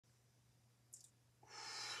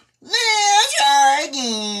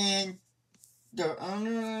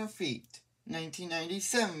Under Feet,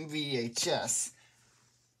 1997 VHS.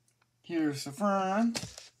 Here's the front,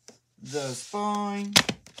 the spine,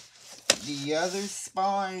 the other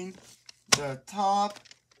spine, the top,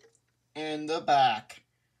 and the back.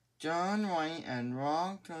 John Wayne and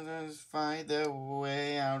Rock Brothers fight their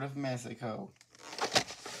way out of Mexico.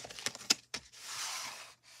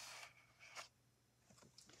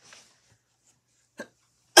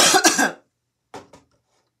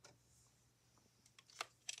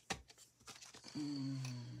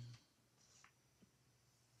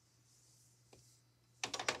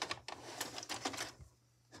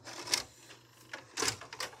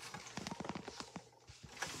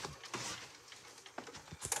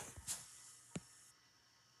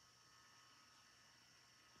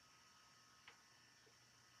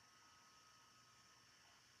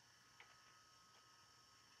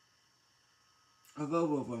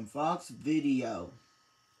 Available from Fox Video.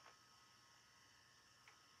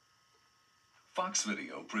 Fox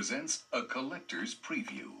Video presents a collector's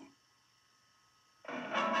preview.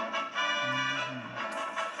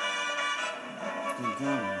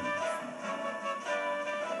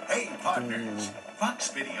 Hey partners,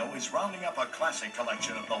 Fox Video is rounding up a classic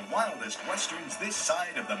collection of the wildest westerns this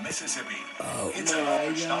side of the Mississippi. It's an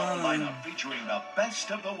all-star lineup featuring the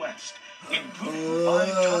best of the West, including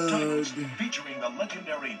 5 top titles featuring the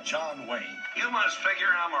legendary John Wayne. You must figure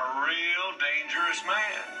I'm a real dangerous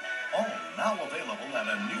man. All now available at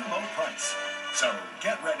a new low price. So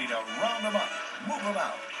get ready to round them up, move them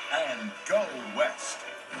out, and go west.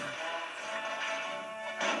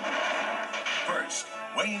 First,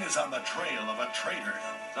 Wayne is on the trail of a traitor.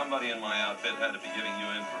 Somebody in my outfit had to be giving you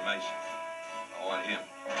information. I want him.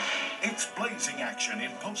 It's blazing action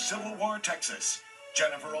in post-Civil War Texas.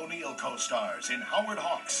 Jennifer O'Neill co-stars in Howard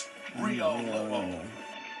Hawks' Rio Lobo.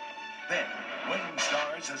 Then, Wayne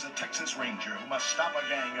stars as a Texas Ranger who must stop a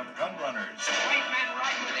gang of gun runners. White men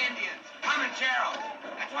riding with Indians. Comancheros.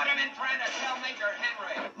 That's what I've been trying to tell Major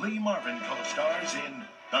Henry. Lee Marvin co-stars in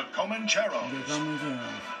The Comancheros.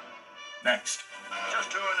 Next.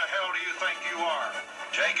 Just who in the hell do you think you are?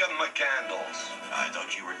 Jacob McCandles. I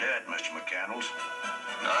thought you were dead, Mr. McCandles.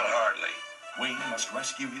 Not hardly. Wayne must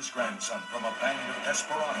rescue his grandson from a band of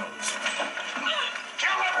desperados.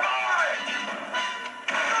 Kill him, boy!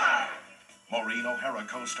 Maureen O'Hara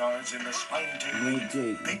co-stars in the spine-tingling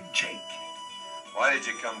Big Jake. Why did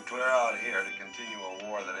you come clear out here to continue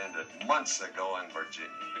a war that ended months ago in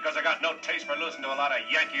Virginia? Because I got no taste for losing to a lot of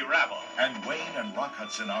Yankee rabble. And Wayne and Rock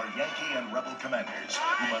Hudson are Yankee and rebel commanders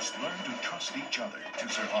who must learn to trust each other to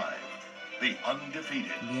survive. The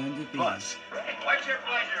Undefeated. Plus, What's your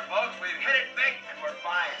pleasure, folks? We've hit it big and we're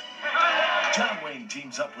flying. John Wayne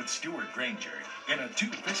teams up with Stuart Granger in a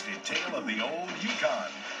two-fisted tale of the old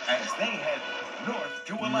Yukon as they head north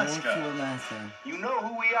to Alaska. You know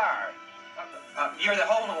who we are. You're the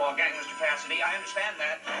hole-in-the-wall gang, Mr. Cassidy. I understand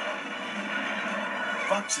that.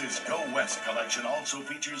 Fox's Go West collection also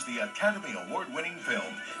features the Academy Award-winning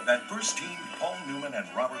film that first teamed Paul Newman and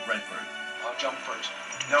Robert Redford. I'll jump first.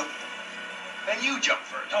 Nope. Then you jump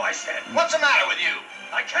first. No, I said. What's the matter with you?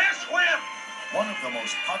 I can't swim! One of the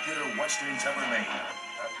most popular westerns ever made.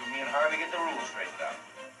 After me and Harvey get the rules straightened out.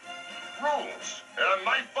 Rules? In a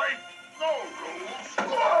knife fight? No rules.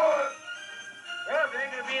 Well, if there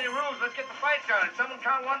ain't gonna be any rules, let's get the fight started. Someone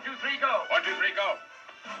count 1, 2, 3, go. 1, 2, 3, go.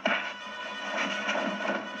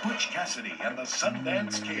 Butch Cassidy and the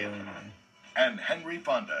Sundance Kid. And Henry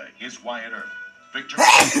Fonda is Wyatt Earp. Victor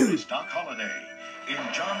Cruz is Doc Holliday. In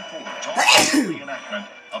John Ford's all-star reenactment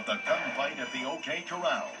of the gunfight at the OK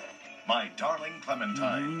Corral. My Darling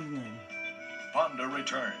Clementine. Fonda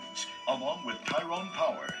returns, along with Tyrone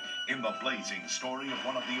Power, in the blazing story of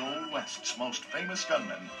one of the Old West's most famous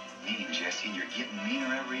gunmen. Mean, Jesse, you're getting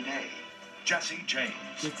meaner every day. Jesse James.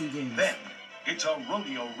 Then, it's a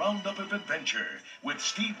rodeo roundup of adventure with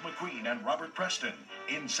Steve McQueen and Robert Preston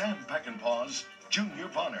in Sam Peckinpah's Junior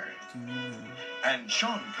Bonner. And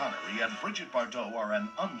Sean Connery and Bridget Bardot are an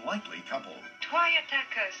unlikely couple. Why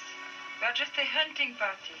attack us? We're just a hunting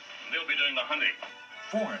party. They'll be doing the hunting.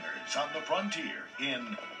 Foreigners on the frontier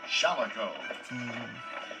in Shalako.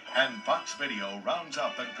 And Fox Video rounds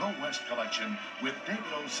out the Go West collection with David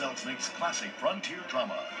O. Selznick's classic frontier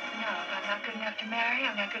drama. No, I'm not good enough to marry.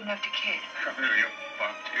 I'm not good enough to kid. Come here, you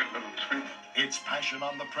frontier little tree. It's Passion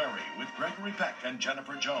on the Prairie with Gregory Peck and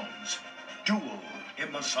Jennifer Jones. Duel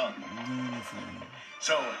in the Sun.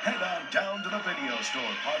 So head on down to the video store,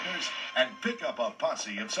 partners, and pick up a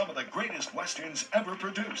posse of some of the greatest westerns ever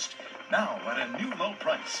produced. Now at a new low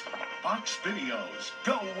price. Fox Video's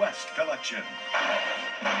Go West collection.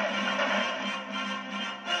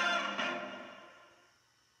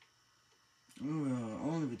 Ooh.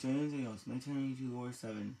 Fox, 1992 or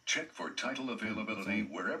 7. Check for title availability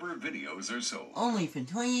wherever videos are sold. Only from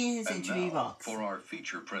 20th And Century now, Fox. for our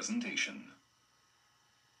feature presentation.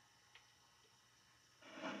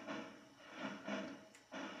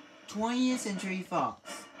 20th Century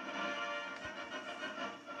Fox.